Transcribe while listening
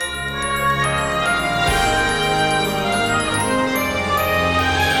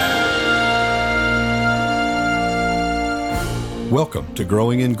Welcome to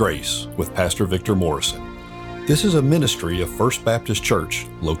Growing in Grace with Pastor Victor Morrison. This is a ministry of First Baptist Church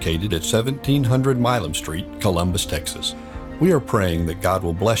located at 1700 Milam Street, Columbus, Texas. We are praying that God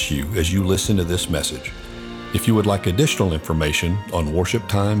will bless you as you listen to this message. If you would like additional information on worship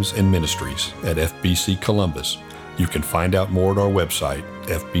times and ministries at FBC Columbus, you can find out more at our website,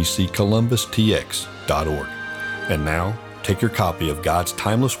 fbccolumbustx.org. And now, take your copy of God's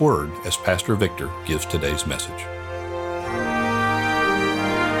Timeless Word as Pastor Victor gives today's message.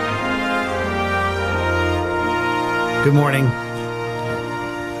 Good morning.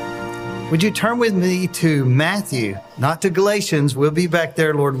 Would you turn with me to Matthew, not to Galatians? We'll be back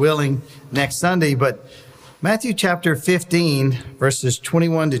there, Lord willing, next Sunday, but Matthew chapter 15, verses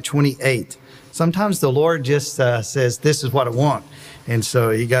 21 to 28. Sometimes the Lord just says, this is what I want. And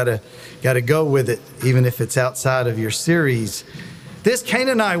so you gotta go with it, even if it's outside of your series. This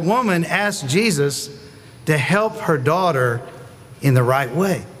Canaanite woman asked Jesus to help her daughter in the right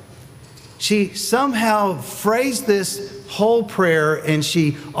way. She somehow phrased this whole prayer and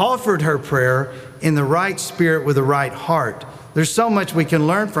she offered her prayer in the right spirit with the right heart. There's so much we can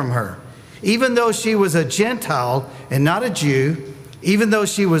learn from her. Even though she was a Gentile and not a Jew, even though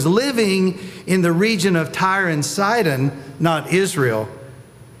she was living in the region of Tyre and Sidon, not Israel,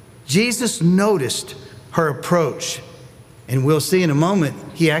 Jesus noticed her approach. And we'll see in a moment,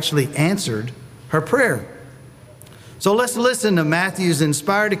 he actually answered her prayer. So let's listen to Matthew's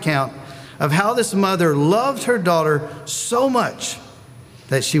inspired account of how this mother loved her daughter so much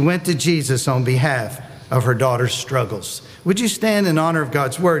that she went to Jesus on behalf of her daughter's struggles. Would you stand in honor of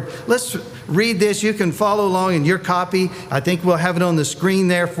God's word? Let's read this. You can follow along in your copy. I think we'll have it on the screen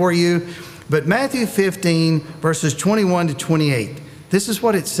there for you. But Matthew 15, verses 21 to 28, this is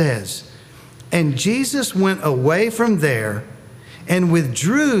what it says. And Jesus went away from there and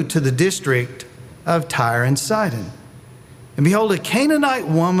withdrew to the district of Tyre and Sidon. And behold, a Canaanite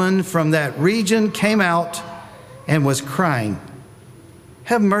woman from that region came out and was crying,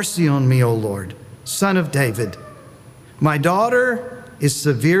 "Have mercy on me, O Lord, Son of David. My daughter is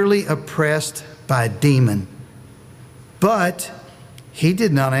severely oppressed by a demon." But he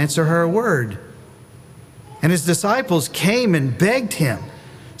did not answer her a word. And his disciples came and begged him,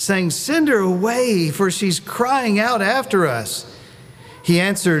 saying, "Send her away, for she's crying out after us." He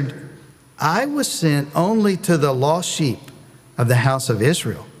answered, "I was sent only to the lost sheep of the house of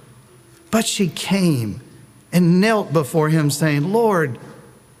Israel." But she came and knelt before him, saying, "Lord,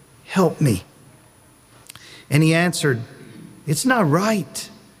 help me." And he answered, "It's not right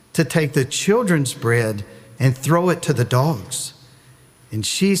to take the children's bread and throw it to the dogs." And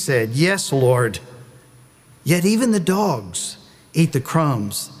she said, "Yes, Lord, yet even the dogs eat the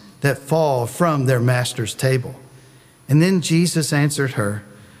crumbs that fall from their master's table." And then Jesus answered her,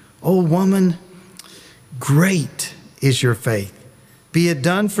 "O woman, great is your faith. Be it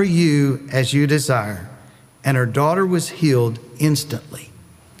done for you as you desire." And her daughter was healed instantly.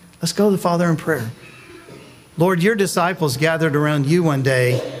 Let's go to the Father in prayer. Lord, your disciples gathered around you one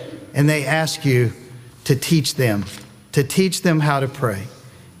day and they asked you to teach them how to pray.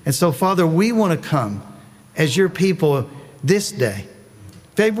 And so, Father, we want to come as your people this day,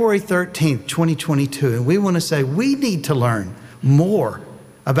 February 13th, 2022, and we want to say we need to learn more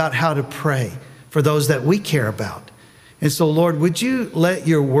about how to pray for those that we care about. And so, Lord, would you let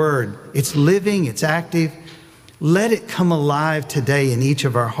your word, it's living, it's active, let it come alive today in each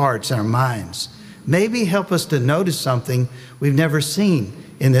of our hearts and our minds. Maybe help us to notice something we've never seen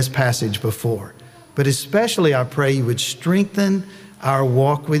in this passage before. But especially, I pray you would strengthen our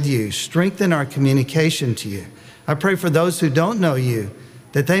walk with you, strengthen our communication to you. I pray for those who don't know you,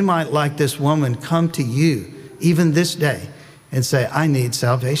 that they might, like this woman, come to you even this day and say, "I need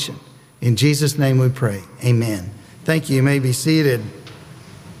salvation." In Jesus' name we pray, amen. Thank you. You may be seated.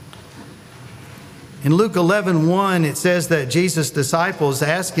 In Luke 11:1, it says that Jesus' disciples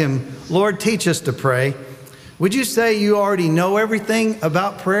asked him, "Lord, teach us to pray." Would you say you already know everything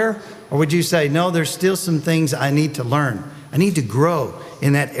about prayer? Or would you say, no, there's still some things I need to learn. I need to grow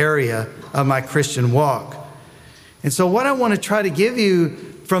in that area of my Christian walk. And so what I want to try to give you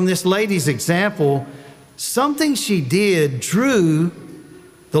from this lady's example, something she did drew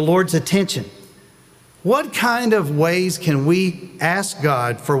the Lord's attention. What kind of ways can we ask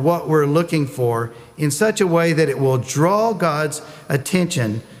God for what we're looking for in such a way that it will draw God's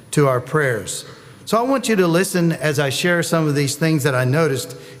attention to our prayers? So I want you to listen as I share some of these things that I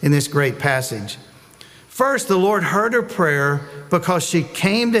noticed in this great passage. First, the Lord heard her prayer because she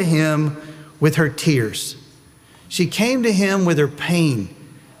came to him with her tears. She came to him with her pain.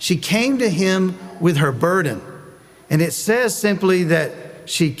 She came to him with her burden. And it says simply that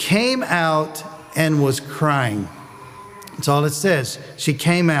she came out and was crying. That's all it says. She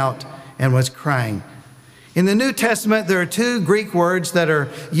came out and was crying. In the New Testament, there are two Greek words that are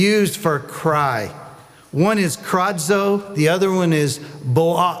used for cry. One is kradzo, the other one is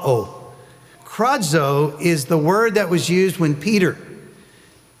boao. Kradzo is the word that was used when Peter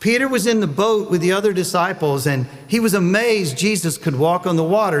was in the boat with the other disciples, and he was amazed Jesus could walk on the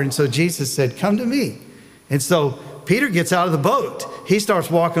water. And so Jesus said, "Come to me." And so Peter gets out of the boat. He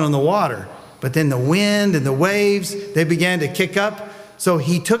starts walking on the water. But then the wind and the waves, they began to kick up. So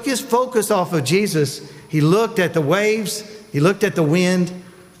he took his focus off of Jesus. He looked at the waves, he looked at the wind,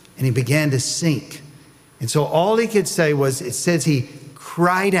 and he began to sink. And so all he could say was, it says he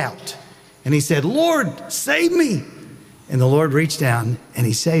cried out. And he said, "Lord, save me." And the Lord reached down and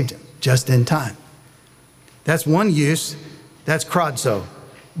he saved him just in time. That's one use. That's kradzo.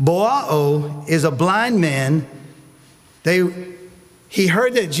 Boao is a blind man. He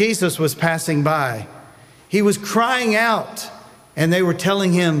heard that Jesus was passing by. He was crying out, and they were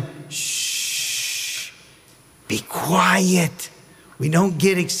telling him, "Shh, be quiet. We don't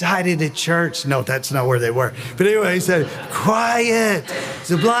get excited at church." No, that's not where they were. But anyway, he said, "Quiet."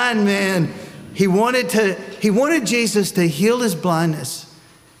 He's a blind man. He wanted Jesus to heal his blindness.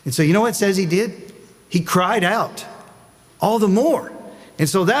 And so you know what it says he did? He cried out all the more. And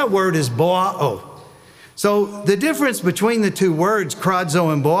so that word is boao. So the difference between the two words,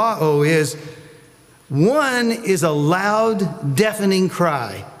 kradzo and boao, is one is a loud, deafening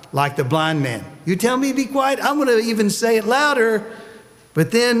cry, like the blind man. You tell me to be quiet, I'm going to even say it louder.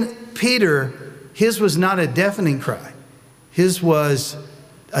 But then Peter, his was not a deafening cry. His was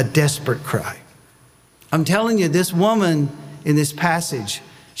a desperate cry. I'm telling you, this woman in this passage,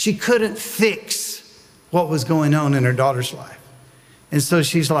 she couldn't fix what was going on in her daughter's life. And so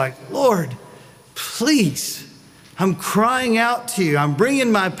she's like, "Lord, please, I'm crying out to you. I'm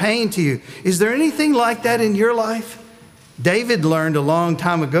bringing my pain to you." Is there anything like that in your life? David learned a long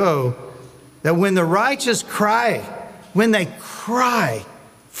time ago that when the righteous cry, when they cry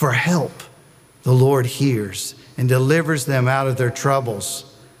for help, the Lord hears and delivers them out of their troubles.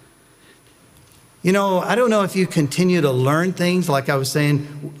 You know, I don't know if you continue to learn things. Like I was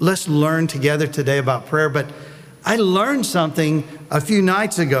saying, let's learn together today about prayer. But I learned something a few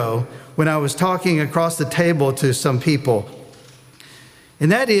nights ago when I was talking across the table to some people.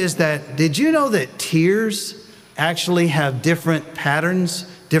 And that is that, did you know that tears actually have different patterns,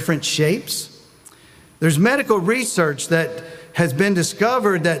 different shapes? There's medical research that has been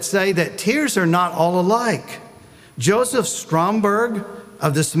discovered that say that tears are not all alike. Joseph Stromberg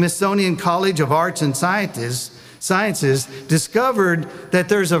of the Smithsonian College of Arts and Sciences discovered that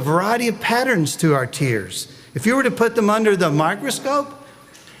there's a variety of patterns to our tears. If you were to put them under the microscope,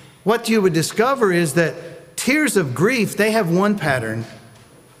 what you would discover is that tears of grief, they have one pattern,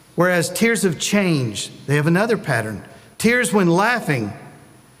 whereas tears of change, they have another pattern. Tears when laughing,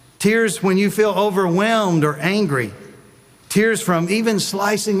 tears when you feel overwhelmed or angry, tears from even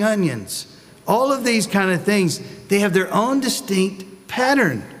slicing onions. All of these kind of things, they have their own distinct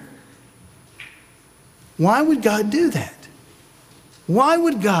pattern. Why would God do that? Why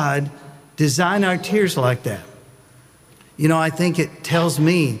would God design our tears like that? You know, I think it tells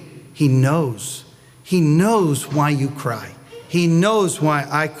me He knows. He knows why you cry. He knows why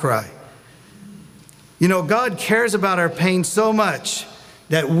I cry. You know, God cares about our pain so much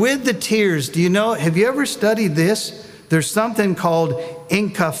that with the tears, do you know, have you ever studied this? There's something called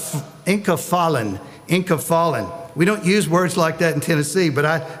enkephalin. We don't use words like that in Tennessee, but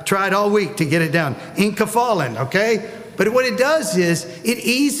I tried all week to get it down. Enkephalin, okay? But what it does is it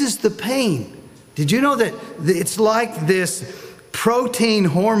eases the pain. Did you know that it's like this protein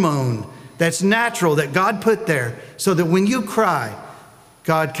hormone that's natural that God put there so that when you cry,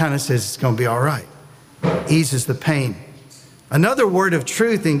 God kind of says it's going to be all right. Eases the pain. Another word of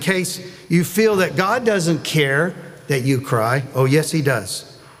truth in case you feel that God doesn't care that you cry. Oh, yes, He does.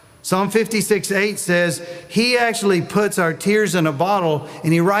 Psalm 56:8 says He actually puts our tears in a bottle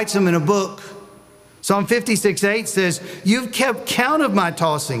and He writes them in a book. Psalm 56:8 says, "You've kept count of my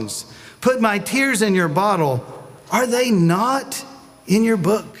tossings, put my tears in your bottle. Are they not in your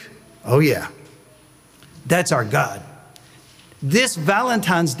book?" Oh yeah, that's our God. This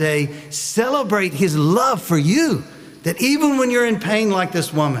Valentine's Day, celebrate His love for you, that even when you're in pain like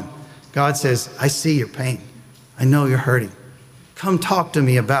this woman, God says, "I see your pain. I know you're hurting. Come talk to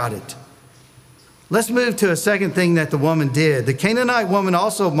me about it." Let's move to a second thing that the woman did. The Canaanite woman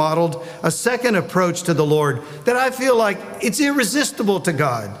also modeled a second approach to the Lord that I feel like it's irresistible to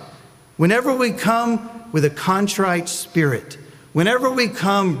God. Whenever we come with a contrite spirit, whenever we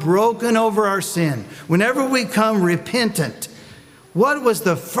come broken over our sin, whenever we come repentant, what was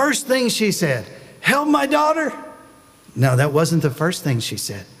the first thing she said? "Help my daughter." No, that wasn't the first thing she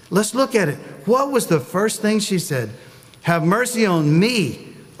said. Let's look at it. What was the first thing she said? Have mercy on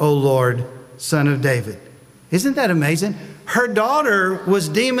me, O Lord, Son of David. Isn't that amazing? Her daughter was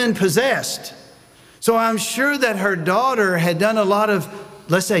demon possessed. So I'm sure that her daughter had done a lot of,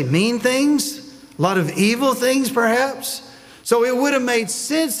 let's say, mean things, a lot of evil things perhaps. So it would have made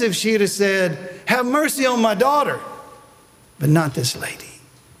sense if she'd have said, have mercy on my daughter. But not this lady,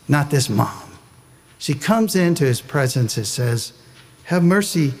 not this mom. She comes into his presence and says, have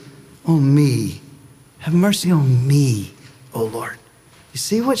mercy on me. Have mercy on me, O Lord. You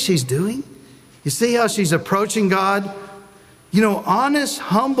see what she's doing? You see how she's approaching God? You know, honest,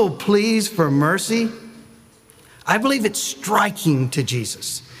 humble pleas for mercy, I believe it's striking to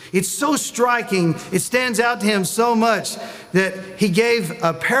Jesus. It's so striking, it stands out to him so much that he gave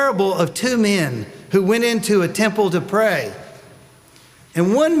a parable of two men who went into a temple to pray.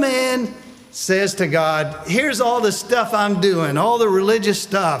 And one man says to God, here's all the stuff I'm doing, all the religious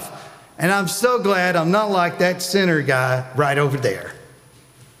stuff, and I'm so glad I'm not like that sinner guy right over there.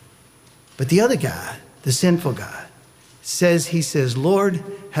 But the other guy, the sinful guy, he says, Lord,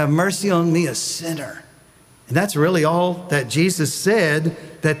 have mercy on me, a sinner. And that's really all that Jesus said,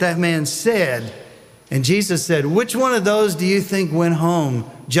 that man said. And Jesus said, which one of those do you think went home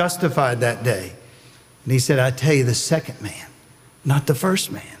justified that day? And he said, I tell you, the second man, not the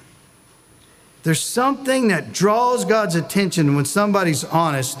first man. There's something that draws God's attention when somebody's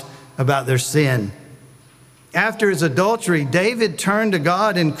honest about their sin. After his adultery, David turned to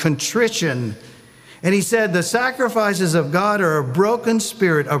God in contrition. And he said, the sacrifices of God are a broken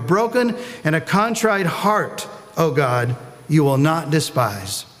spirit, a broken and a contrite heart, O God, you will not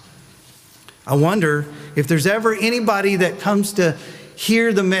despise. I wonder if there's ever anybody that comes to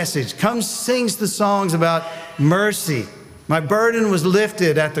hear the message, sings the songs about mercy. My burden was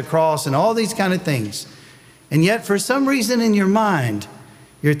lifted at the cross and all these kind of things. And yet for some reason in your mind,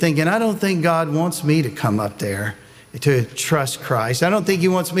 you're thinking, I don't think God wants me to come up there to trust Christ. I don't think he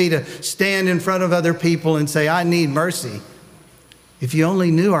wants me to stand in front of other people and say, I need mercy. If you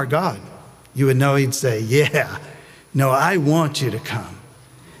only knew our God, you would know he'd say, yeah, no, I want you to come.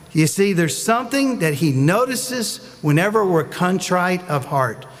 You see, there's something that he notices whenever we're contrite of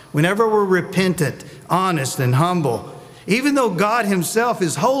heart, whenever we're repentant, honest, and humble. Even though God himself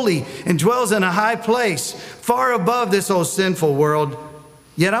is holy and dwells in a high place, far above this old sinful world,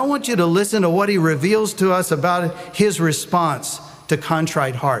 yet I want you to listen to what he reveals to us about his response to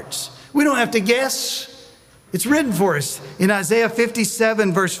contrite hearts. We don't have to guess. It's written for us in Isaiah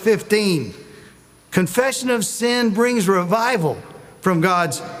 57, verse 15. Confession of sin brings revival from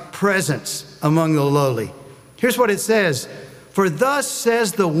God's presence among the lowly. Here's what it says. For thus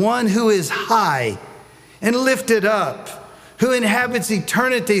says the one who is high and lifted up, who inhabits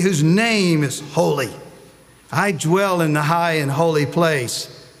eternity, whose name is holy. I dwell in the high and holy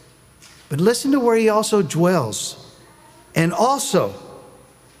place. But listen to where he also dwells. And also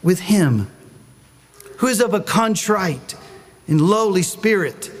with him who is of a contrite and lowly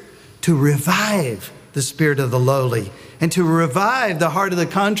spirit, to revive the spirit of the lowly and to revive the heart of the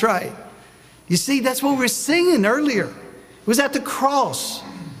contrite. You see, that's what we were singing earlier. It was at the cross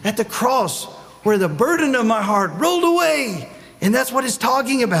where the burden of my heart rolled away. And that's what it's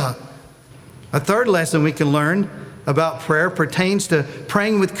talking about. A third lesson we can learn about prayer pertains to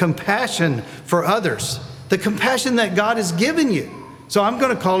praying with compassion for others. The compassion that God has given you. So I'm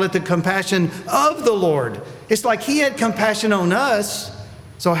going to call it the compassion of the Lord. It's like he had compassion on us.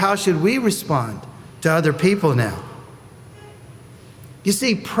 So how should we respond to other people now? You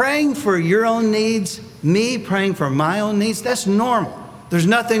see, praying for your own needs, me praying for my own needs, that's normal. There's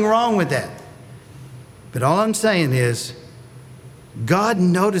nothing wrong with that. But all I'm saying is, God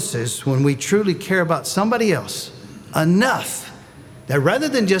notices when we truly care about somebody else enough that rather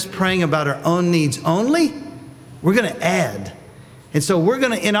than just praying about our own needs only, we're going to add. And so we're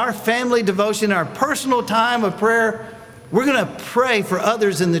going to, in our family devotion, our personal time of prayer, we're going to pray for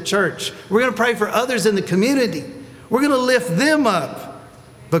others in the church. We're going to pray for others in the community. We're going to lift them up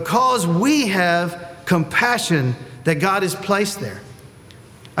because we have compassion that God has placed there.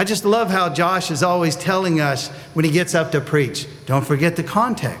 I just love how Josh is always telling us when he gets up to preach, don't forget the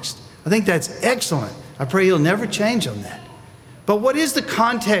context. I think that's excellent. I pray he'll never change on that. But what is the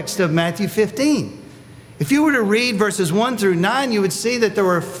context of Matthew 15? If you were to read verses 1 through 9, you would see that there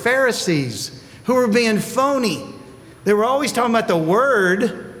were Pharisees who were being phony. They were always talking about the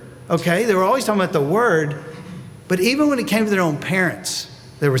word, okay? They were always talking about the word. But even when it came to their own parents,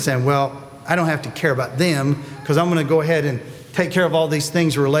 they were saying, well, I don't have to care about them because I'm going to go ahead and take care of all these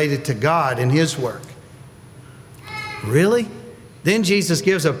things related to God and his work. Really? Then Jesus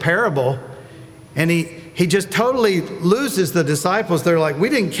gives a parable, and he he just totally loses the disciples. They're like, we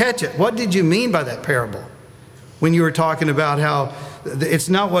didn't catch it. What did you mean by that parable? When you were talking about how it's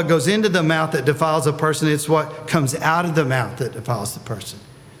not what goes into the mouth that defiles a person, it's what comes out of the mouth that defiles the person.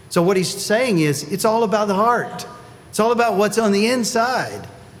 So what he's saying is, it's all about the heart. It's all about what's on the inside.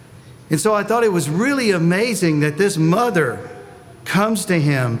 And so I thought it was really amazing that this mother comes to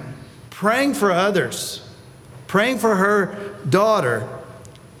him praying for others, praying for her daughter,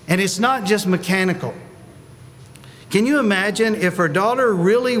 and it's not just mechanical. Can you imagine if her daughter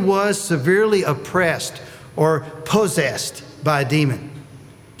really was severely oppressed or possessed by a demon?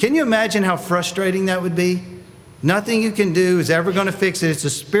 Can you imagine how frustrating that would be? Nothing you can do is ever going to fix it. It's a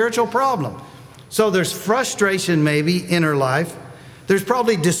spiritual problem. So there's frustration maybe in her life. There's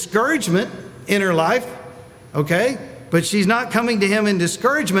probably discouragement in her life, okay? But she's not coming to him in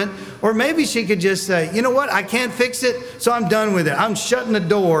discouragement. Or maybe she could just say, you know what, I can't fix it, so I'm done with it. I'm shutting the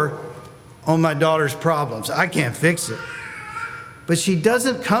door on my daughter's problems. I can't fix it. But she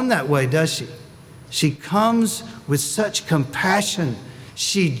doesn't come that way, does she? She comes with such compassion.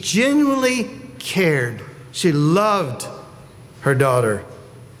 She genuinely cared. She loved her daughter.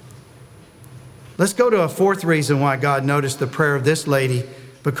 Let's go to a fourth reason why God noticed the prayer of this lady,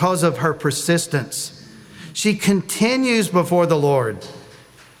 because of her persistence. She continues before the Lord.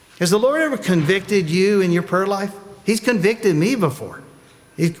 Has the Lord ever convicted you in your prayer life? He's convicted me before.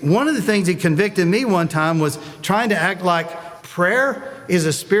 One of the things he convicted me one time was trying to act like prayer is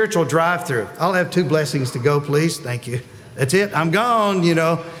a spiritual drive-through. I'll have 2 blessings to go, please. Thank you. That's it. I'm gone, you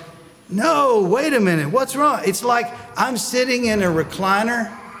know. No, wait a minute. What's wrong? It's like I'm sitting in a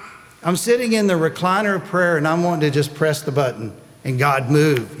recliner. I'm sitting in the recliner of prayer, and I'm wanting to just press the button and God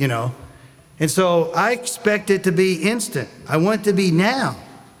move, you know. And so I expect it to be instant. I want it to be now.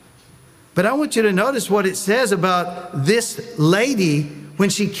 But I want you to notice what it says about this lady when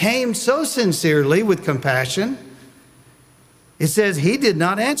she came so sincerely with compassion. It says he did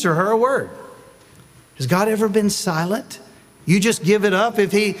not answer her a word. Has God ever been silent? You just give it up.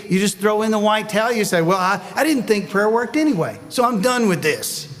 You just throw in the white towel, you say, well, I didn't think prayer worked anyway, so I'm done with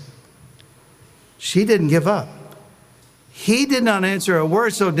this. She didn't give up. He did not answer a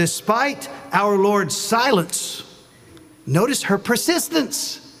word. So despite our Lord's silence, notice her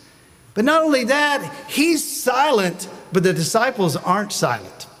persistence. But not only that, he's silent, but the disciples aren't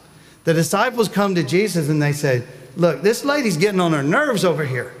silent. The disciples come to Jesus and they say, look, this lady's getting on her nerves over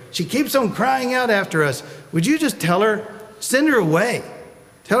here. She keeps on crying out after us. Would you just tell her, send her away.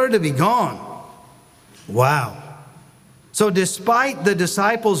 Tell her to be gone. Wow. So despite the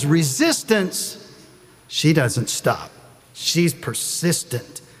disciples' resistance, she doesn't stop. She's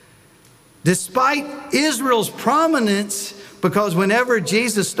persistent. Despite Israel's prominence, because whenever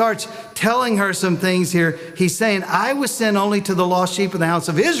Jesus starts telling her some things here, he's saying, I was sent only to the lost sheep of the house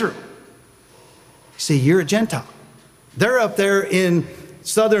of Israel. See, you're a Gentile. They're up there in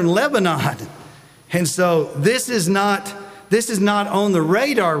southern Lebanon. And so this is not on the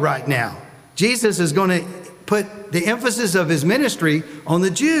radar right now. Jesus is going to put the emphasis of his ministry on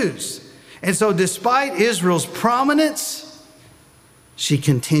the Jews. And so despite Israel's prominence, she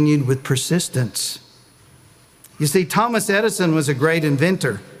continued with persistence. You see, Thomas Edison was a great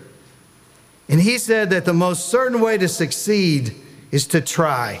inventor. And he said that the most certain way to succeed is to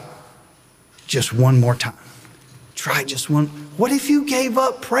try just one more time. Try just one. What if you gave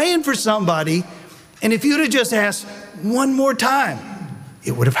up praying for somebody, and if you'd have just asked one more time,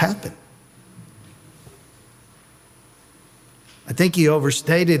 it would have happened? I think he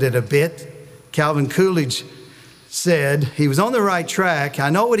overstated it a bit. Calvin Coolidge said he was on the right track. I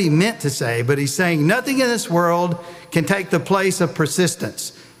know what he meant to say, but he's saying nothing in this world can take the place of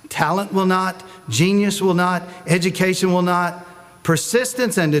persistence. Talent will not, genius will not, education will not.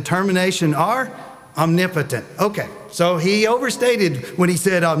 Persistence and determination are omnipotent. Okay, so he overstated when he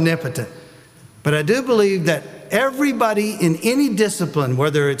said omnipotent. But I do believe that everybody in any discipline,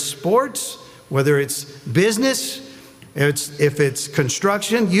 whether it's sports, whether it's business, if it's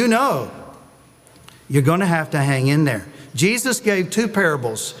construction, you know, you're going to have to hang in there. Jesus gave 2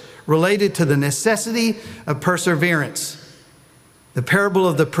 parables related to the necessity of perseverance. The parable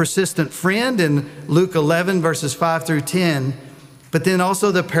of the persistent friend in Luke 11, verses 5 through 10, but then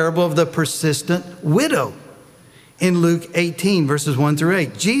also the parable of the persistent widow in Luke 18, verses 1 through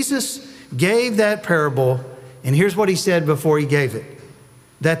 8. Jesus gave that parable, and here's what he said before he gave it,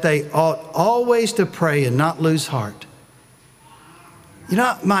 that they ought always to pray and not lose heart. You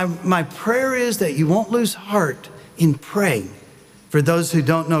know, my prayer is that you won't lose heart in praying for those who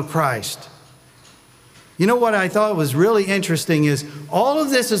don't know Christ. You know what I thought was really interesting is all of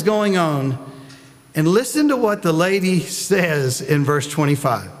this is going on, and listen to what the lady says in verse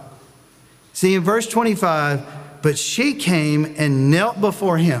 25. See, in verse 25, but she came and knelt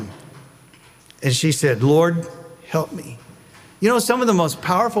before him. And she said, Lord, help me. You know, some of the most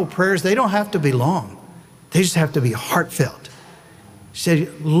powerful prayers, they don't have to be long. They just have to be heartfelt. She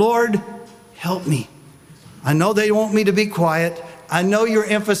said, Lord, help me. I know they want me to be quiet. I know you're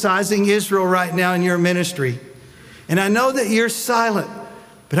emphasizing Israel right now in your ministry. And I know that you're silent.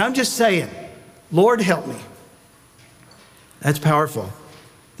 But I'm just saying, Lord, help me. That's powerful.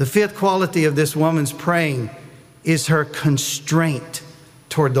 The fifth quality of this woman's praying is her constraint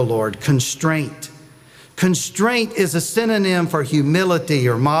toward the Lord. Constraint. Constraint is a synonym for humility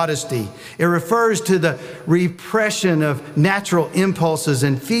or modesty. It refers to the repression of natural impulses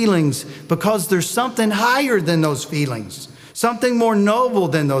and feelings because there's something higher than those feelings, something more noble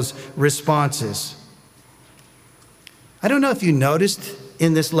than those responses. I don't know if you noticed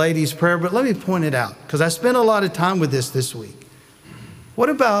in this lady's prayer, but let me point it out because I spent a lot of time with this week. What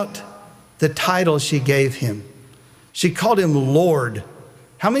about the title she gave him? She called him Lord.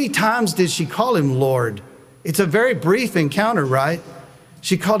 How many times did she call him Lord? It's a very brief encounter, right?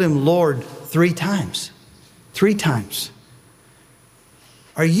 She called him Lord 3 times. 3 times.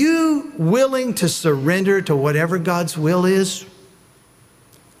 Are you willing to surrender to whatever God's will is?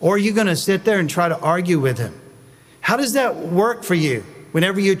 Or are you going to sit there and try to argue with him? How does that work for you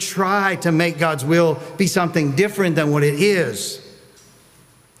whenever you try to make God's will be something different than what it is?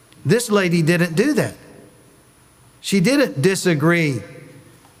 This lady didn't do that. She didn't disagree.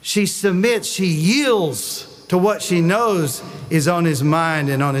 She submits, she yields to what she knows is on his mind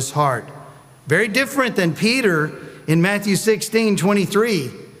and on his heart. Very different than Peter in Matthew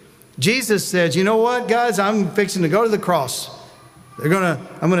 16:23. Jesus said, you know what, guys, I'm fixing to go to the cross. I'm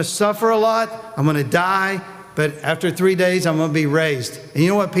going to suffer a lot. I'm going to die. But after 3 days, I'm going to be raised. And you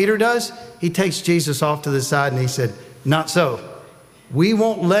know what Peter does? He takes Jesus off to the side and he said, not so. We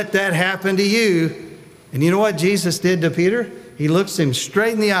won't let that happen to you. And you know what Jesus did to Peter? He looks him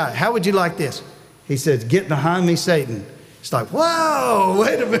straight in the eye. How would you like this? He says, get behind me, Satan. It's like, whoa,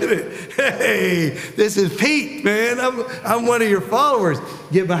 wait a minute. Hey, this is Pete, man. I'm one of your followers.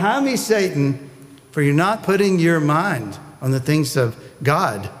 Get behind me, Satan, for you're not putting your mind on the things of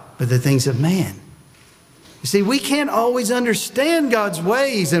God, but the things of man. You see, we can't always understand God's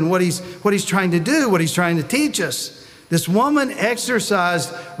ways and what he's trying to do, what he's trying to teach us. This woman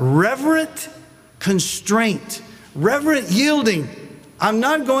exercised reverent constraint, reverent yielding. I'm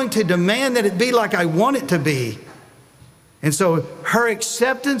not going to demand that it be like I want it to be. And so her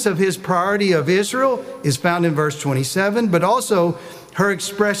acceptance of his priority of Israel is found in verse 27, but also her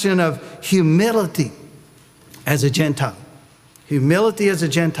expression of humility as a Gentile. Humility as a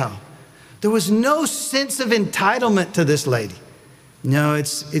Gentile. There was no sense of entitlement to this lady. No,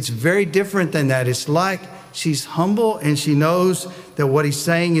 it's very different than that. It's like she's humble and she knows that what he's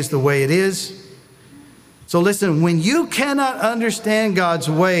saying is the way it is. So listen, when you cannot understand God's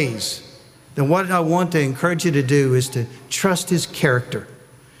ways, then what I want to encourage you to do is to trust his character.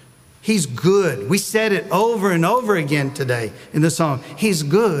 He's good. We said it over and over again today in the song. He's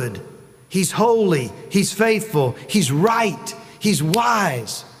good. He's holy. He's faithful. He's right. He's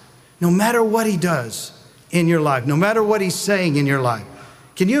wise. No matter what he does in your life, no matter what he's saying in your life.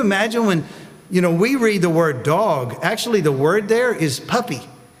 Can you imagine when, we read the word dog. Actually, the word there is puppy.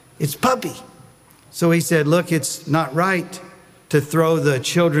 It's puppy. So he said, look, it's not right to throw the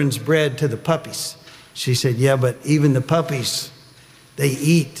children's bread to the puppies. She said, yeah, but even the puppies, they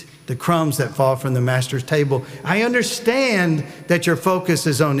eat the crumbs that fall from the master's table. I understand that your focus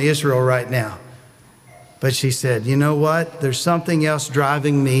is on Israel right now. But she said, you know what? There's something else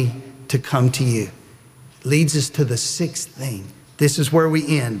driving me to come to you. Leads us to the 6th thing. This is where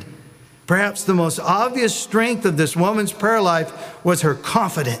we end. Perhaps the most obvious strength of this woman's prayer life was her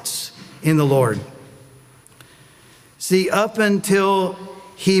confidence in the Lord. See, up until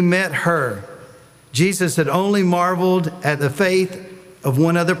he met her, Jesus had only marveled at the faith of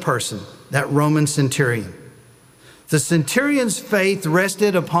one other person, that Roman centurion. The centurion's faith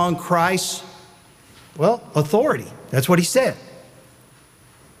rested upon Christ's, authority. That's what he said.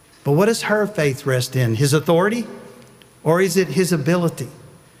 But what does her faith rest in? His authority? Or is it his ability?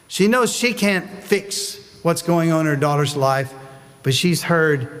 She knows she can't fix what's going on in her daughter's life, but she's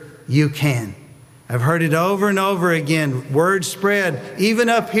heard, you can. I've heard it over and over again. Word spread, even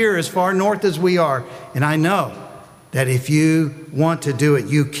up here as far north as we are. And I know that if you want to do it,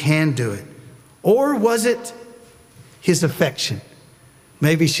 you can do it. Or was it his affection?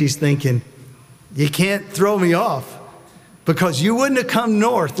 Maybe she's thinking, you can't throw me off because you wouldn't have come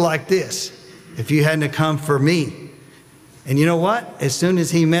north like this if you hadn't have come for me. And you know what? As soon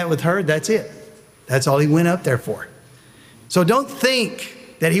as he met with her, that's it. That's all he went up there for. So don't think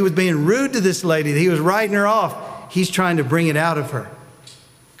that he was being rude to this lady, that he was writing her off. He's trying to bring it out of her.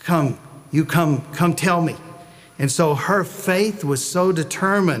 Come tell me. And so her faith was so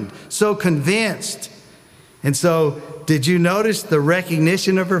determined, so convinced. And so did you notice the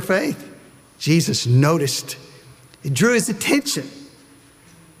recognition of her faith? Jesus noticed. It drew his attention.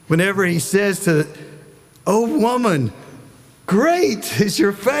 Whenever he says to, "Oh woman, great is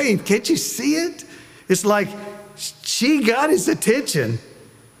your faith." Can't you see it? It's like she got his attention.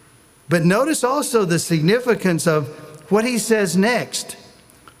 But notice also the significance of what he says next.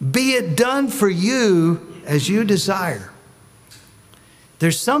 Be it done for you as you desire.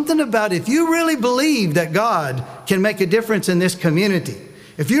 There's something about if you really believe that God can make a difference in this community,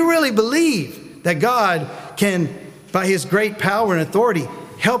 if you really believe that God can, by his great power and authority,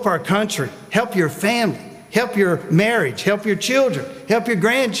 help our country, help your family, help your marriage, help your children, help your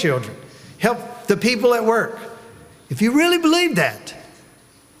grandchildren, help the people at work. If you really believe that,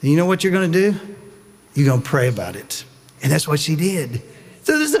 then you know what you're going to do? You're going to pray about it. And that's what she did.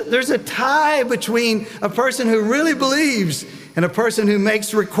 So there's a tie between a person who really believes and a person who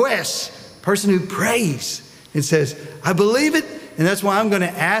makes requests, a person who prays and says, I believe it, and that's why I'm going to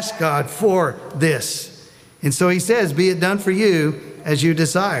ask God for this. And so he says, be it done for you as you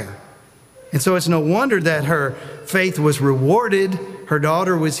desire. And so it's no wonder that her faith was rewarded. Her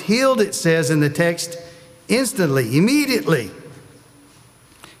daughter was healed, it says in the text, instantly, immediately.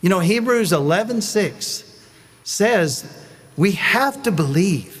 You know, Hebrews 11:6 says we have to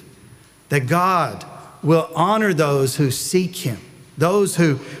believe that God will honor those who seek him, those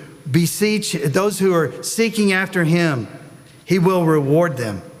who beseech, those who are seeking after him. He will reward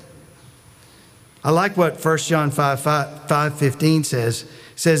them. I like what 1 John 5:15 says. It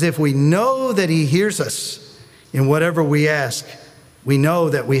says, if we know that he hears us in whatever we ask, we know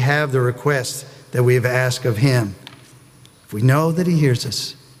that we have the request that we have asked of him. If we know that he hears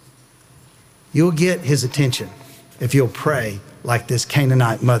us, you'll get his attention if you'll pray like this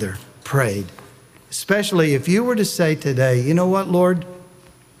Canaanite mother prayed. Especially if you were to say today, you know what, Lord?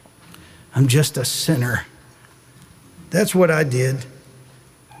 I'm just a sinner. That's what I did.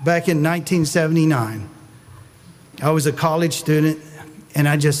 Back in 1979, I was a college student, and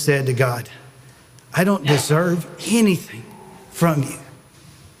I just said to God, I don't deserve anything from you,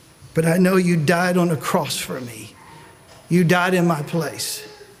 but I know you died on a cross for me. You died in my place.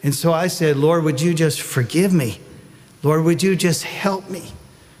 And so I said, Lord, would you just forgive me? Lord, would you just help me?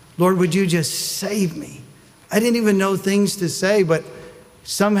 Lord, would you just save me? I didn't even know things to say, but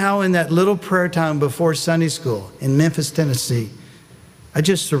somehow in that little prayer time before Sunday school in Memphis, Tennessee, I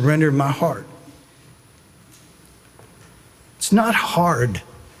just surrendered my heart. It's not hard.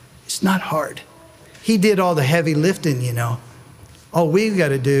 It's not hard. He did all the heavy lifting, you know. All we've got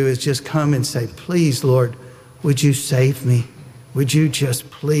to do is just come and say, please, Lord, would you save me? Would you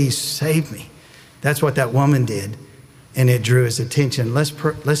just please save me? That's what that woman did, and it drew his attention. Let's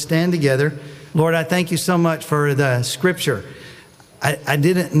stand together. Lord, I thank you so much for the scripture. I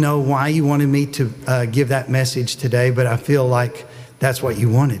didn't know why you wanted me to give that message today, but I feel like that's what you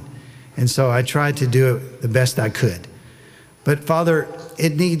wanted. And so I tried to do it the best I could. But Father,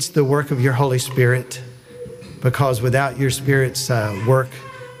 it needs the work of your Holy Spirit, because without your Spirit's work,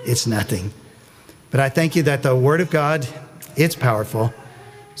 it's nothing. But I thank you that the Word of God, it's powerful.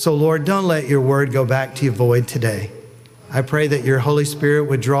 So Lord, don't let your word go back to you void today. I pray that your Holy Spirit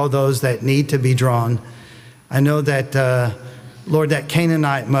would draw those that need to be drawn. I know that, Lord, that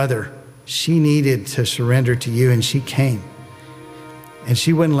Canaanite mother, she needed to surrender to you, and she came. And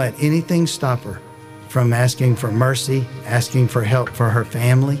she wouldn't let anything stop her from asking for mercy, asking for help for her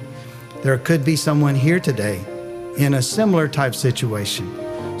family. There could be someone here today in a similar type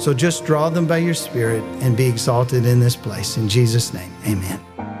situation. So just draw them by your Spirit and be exalted in this place. In Jesus' name, amen.